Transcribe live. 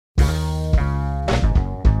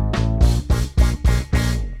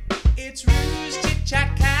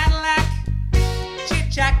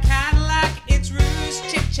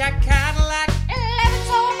Chit-Chat Cadillac. Love it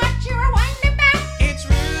so much you're a winding back. It's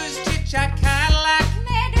Ruse Chit-Chat Cadillac.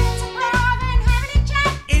 They're doing some improv and having a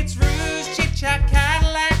chat. It's Ruse Chit-Chat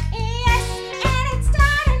Cadillac. Yes, and it's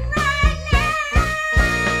starting right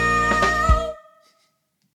now.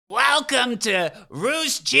 Welcome to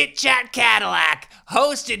Ruse Chit-Chat Cadillac,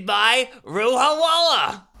 hosted by Ruha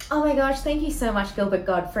Walla. Oh my gosh, thank you so much, Gilbert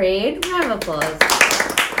Gottfried. Round of applause.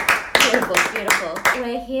 Beautiful, beautiful.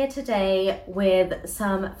 We're here today with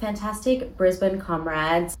some fantastic Brisbane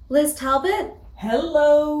comrades, Liz Talbot.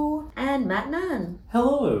 Hello. And Matt Nunn.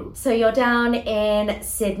 Hello. So you're down in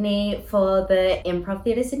Sydney for the Improv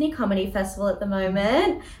Theatre Sydney Comedy Festival at the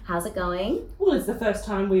moment. How's it going? Well, it's the first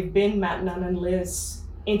time we've been, Matt, Nunn and Liz,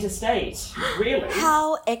 interstate, really.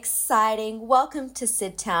 How exciting. Welcome to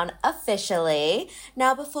Sidtown officially.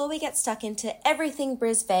 Now, before we get stuck into everything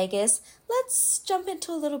Bris-Vegas, let's jump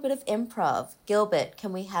into a little bit of improv. Gilbert,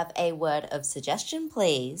 can we have a word of suggestion,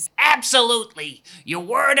 please? Absolutely. Your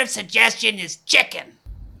word of suggestion is chicken.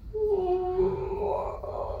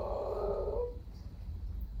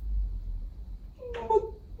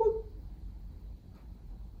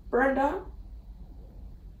 Brenda?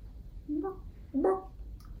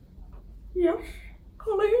 Yes,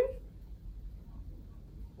 Colleen?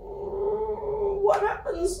 What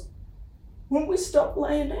happens when we stop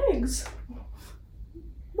laying eggs?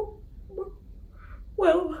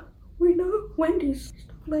 Well, we know Wendy's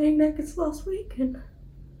stopped laying eggs last week and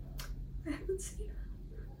I haven't seen her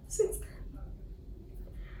since then.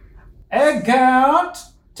 Egg count!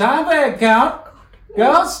 Time for egg count!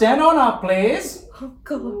 Girls, stand on up, please. Oh,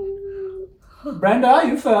 God. Brenda,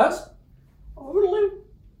 you first.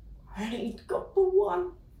 I only got the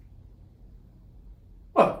one.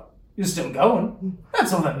 Well, you're still going.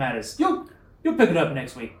 That's all that matters. You'll pick it up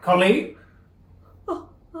next week. Colleen? Oh,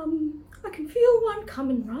 I can feel one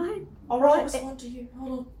coming, right? All right, this one to you.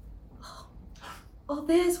 Hold on. Oh,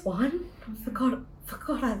 there's one. I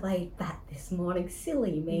forgot I laid that this morning.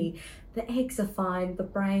 Silly me. The eggs are fine. The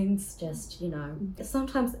brain's just,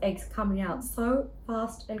 sometimes the eggs coming out so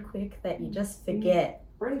fast and quick that you just forget.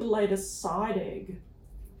 Brenda laid a side egg.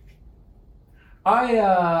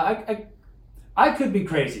 I could be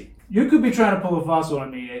crazy. You could be trying to pull a fast one on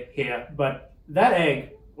me here, but that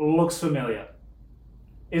egg looks familiar.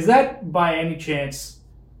 Is that by any chance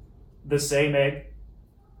the same egg?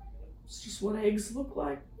 It's just what eggs look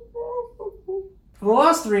like. For the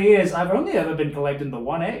last 3 years, I've only ever been collecting the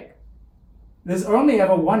one egg. There's only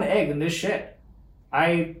ever one egg in this shed.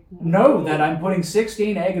 I know that I'm putting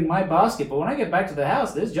 16 egg in my basket, but when I get back to the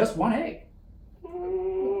house, there's just one egg.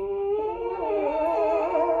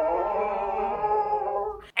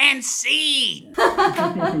 And scene.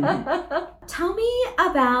 Tell me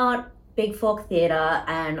about Big Fork Theatre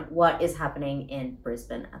and what is happening in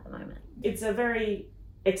Brisbane at the moment. It's a very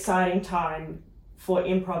exciting time for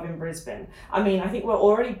improv in Brisbane. I mean, I think we're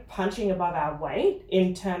already punching above our weight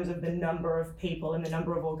in terms of the number of people and the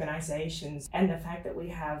number of organisations and the fact that we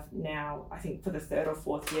have now, I think for the 3rd or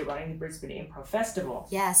 4th year running the Brisbane Improv Festival.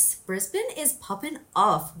 Yes, Brisbane is popping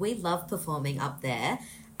off. We love performing up there.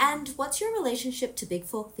 And what's your relationship to Big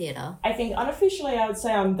Fork Theatre? I think unofficially I would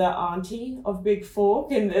say I'm the auntie of Big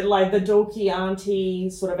Fork and like the dorky auntie,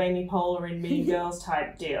 sort of Amy Poehler and Mean Girls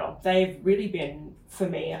type deal. They've really been, for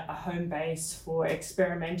me, a home base for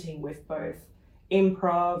experimenting with both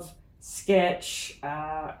improv, sketch,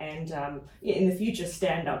 and in the future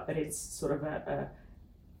stand-up, but it's sort of a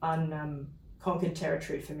unconquered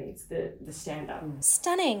territory for me. It's the stand-up.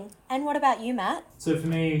 Stunning. And what about you, Matt? So for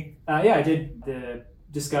me, I did the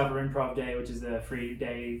Discover Improv Day, which is a free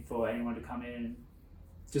day for anyone to come in and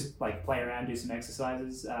just like play around, do some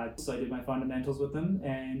exercises. So I did my fundamentals with them,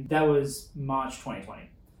 and that was March 2020.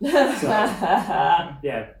 So,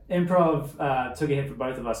 improv took a hit for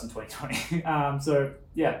both of us in 2020.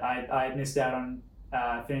 I missed out on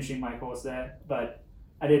finishing my course there, but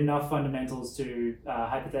I did enough fundamentals to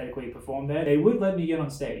hypothetically perform there. They would let me get on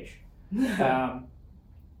stage.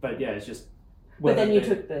 But yeah, it's just... But then you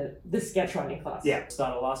took the sketch writing class. Yeah,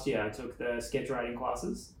 started last year. I took the sketch writing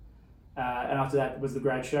classes. And after that was the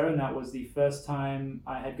grad show, and that was the first time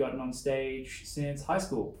I had gotten on stage since high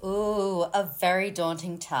school. Ooh, a very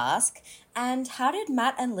daunting task. And how did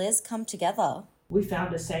Matt and Liz come together? We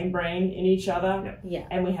found the same brain in each other, yeah.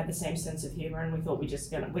 And we had the same sense of humor, and we thought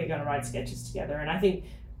we're gonna write sketches together. And I think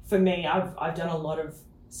for me, I've done a lot of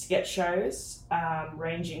sketch shows,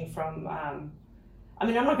 ranging from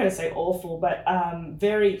I'm not going to say awful, but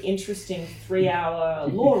very interesting 3-hour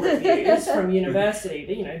law reviews from university.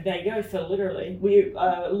 They go for literally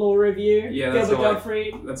law review. Yeah, Gilbert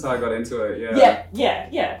Gottfried. that's how I got into it. Yeah.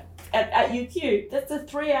 Yeah. at UQ. That's a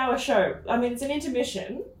 3-hour show. I mean, it's an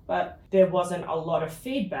intermission, but there wasn't a lot of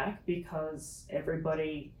feedback because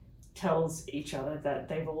everybody tells each other that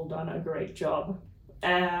they've all done a great job.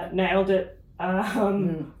 Nailed it.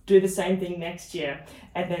 Do the same thing next year.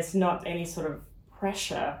 And there's not any sort of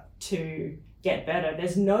pressure to get better.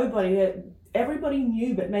 There's nobody that everybody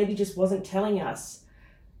knew but maybe just wasn't telling us.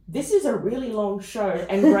 This is a really long show,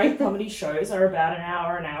 and great comedy shows are about an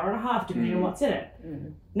hour and a half, depending on what's in it.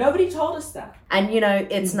 Nobody told us that. And, you know,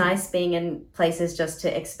 it's nice being in places just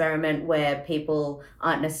to experiment where people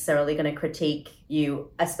aren't necessarily going to critique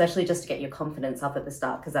you, especially just to get your confidence up at the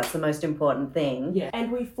start, because that's the most important thing. Yeah,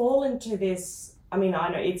 and we fall into this, I mean, I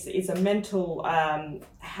know it's a mental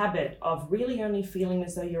habit of really only feeling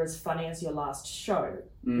as though you're as funny as your last show.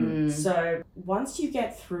 So once you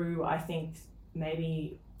get through, I think,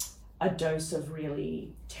 maybe a dose of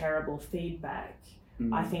really terrible feedback.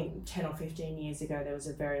 I think 10 or 15 years ago there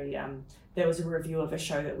was a review of a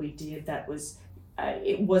show that we did that was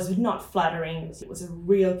it was not flattering. It was a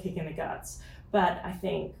real kick in the guts. But I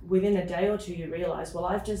think within a day or two you realise, well,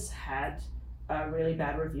 I've just had a really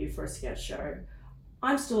bad review for a sketch show.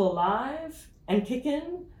 I'm still alive and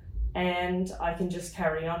kicking, and I can just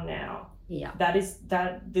carry on now. Yeah.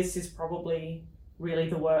 This is probably really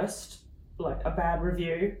the worst, like a bad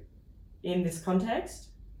review in this context.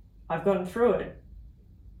 I've gotten through it.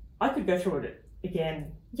 I could go through it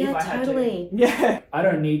again if I had to. Yeah. I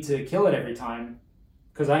don't need to kill it every time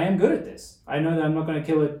because I am good at this. I know that I'm not going to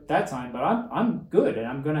kill it that time, but I'm good and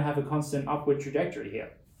I'm going to have a constant upward trajectory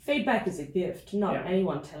here. Feedback is a gift, not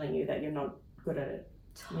anyone telling you that you're not good at it.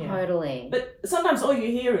 Totally. Yeah. But sometimes all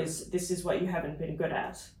you hear is, this is what you haven't been good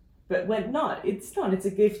at. But when it's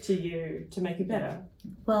a gift to you to make you better.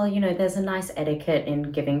 Well, you know, there's a nice etiquette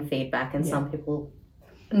in giving feedback, and some people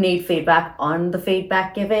need feedback on the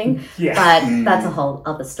feedback giving, but that's a whole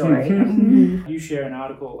other story. You share an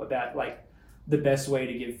article about like the best way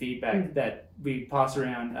to give feedback that we pass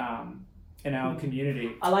around in our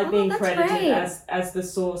community. I like being credited as the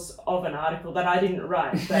source of an article that I didn't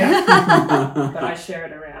write, but, but I share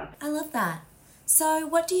it around. I love that. So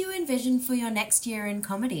what do you envision for your next year in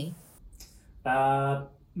comedy?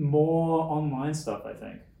 More online stuff, I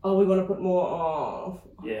think. Oh, we want to put more.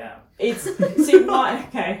 Yeah.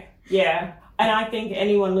 Yeah. And I think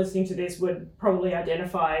anyone listening to this would probably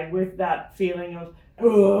identify with that feeling of,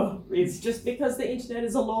 ugh. It's just because the internet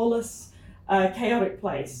is a lawless, chaotic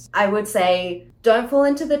place. I would say don't fall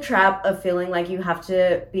into the trap of feeling like you have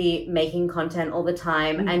to be making content all the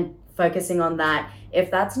time and focusing on that.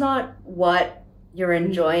 If that's not what you're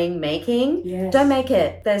enjoying making, don't make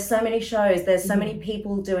it. There's so many shows, there's so many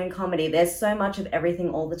people doing comedy, there's so much of everything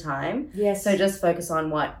all the time. Yes. So just focus on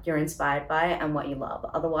what you're inspired by and what you love.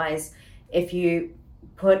 Otherwise, if you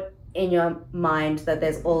put in your mind that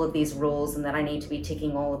there's all of these rules and that I need to be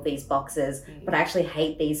ticking all of these boxes, but I actually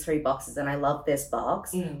hate these 3 boxes and I love this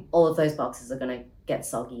box, all of those boxes are going to get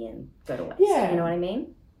soggy and go to waste. Yeah. You know what I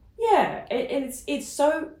mean? Yeah, and it's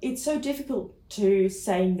so difficult to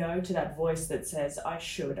say no to that voice that says I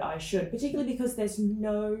should, particularly because there's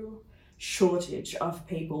no shortage of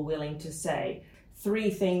people willing to say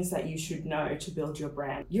 3 things that you should know to build your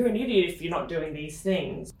brand. You're an idiot if you're not doing these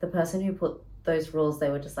things. The person who put those rules,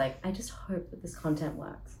 they were just like, I just hope that this content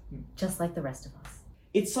works, just like the rest of us.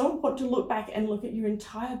 It's so important to look back and look at your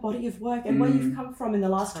entire body of work and where you've come from in the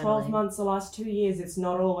last 12 months, the last 2 years. It's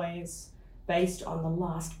not always based on the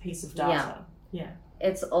last piece of data. Yeah.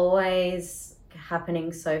 It's always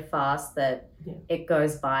happening so fast that it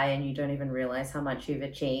goes by and you don't even realize how much you've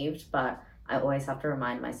achieved. But I always have to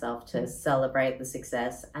remind myself to celebrate the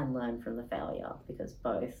success and learn from the failure, because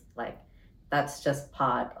both, like, that's just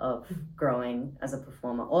part of growing as a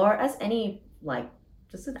performer or as any, like,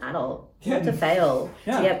 just an adult. You have to fail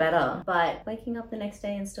to get better. But waking up the next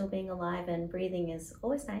day and still being alive and breathing is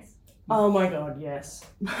always nice. Oh my God, yes.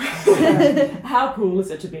 How cool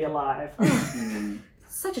is it to be alive?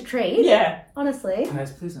 Such a treat. Yeah. Honestly.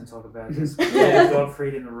 Guys, please don't talk about this.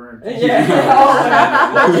 Godfried in the room.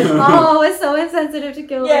 Oh, we're so insensitive to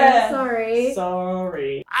Gilbert.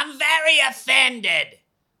 Sorry. I'm very offended.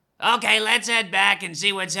 Okay, let's head back and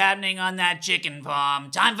see what's happening on that chicken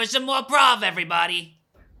farm. Time for some more prov, everybody.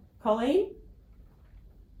 Colleen?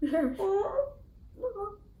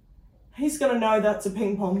 He's gonna know that's a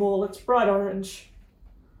ping pong ball. It's bright orange.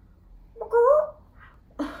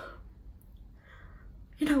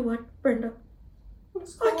 You know what, Brenda?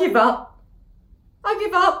 I give up.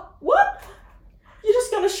 What? You're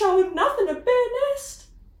just gonna show him nothing, a bare nest?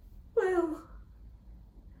 Well,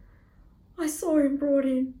 I saw him brought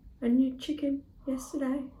in a new chicken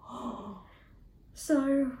yesterday.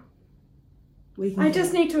 So, I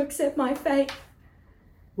just need to accept my fate.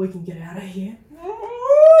 We can get out of here.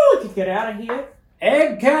 We can get out of here.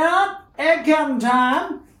 Egg count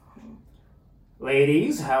time.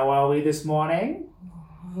 Ladies, how are we this morning?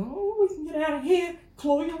 Oh, we can get out of here.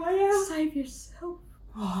 Claw your way out. Save yourself.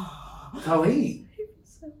 Colleen, Save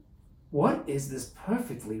yourself. what is this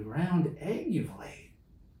perfectly round egg you've laid?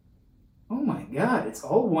 Oh my god, it's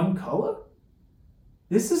all one color?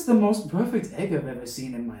 This is the most perfect egg I've ever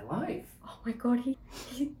seen in my life. Oh my god,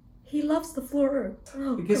 he loves the fluoro.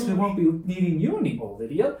 Oh, I guess we God. won't be needing you anymore,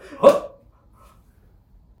 Lydia. Oh.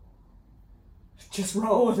 Just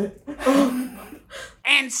roll with it.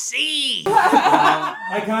 And see!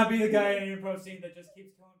 I can't be the guy in an improv scene that just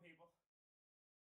keeps going.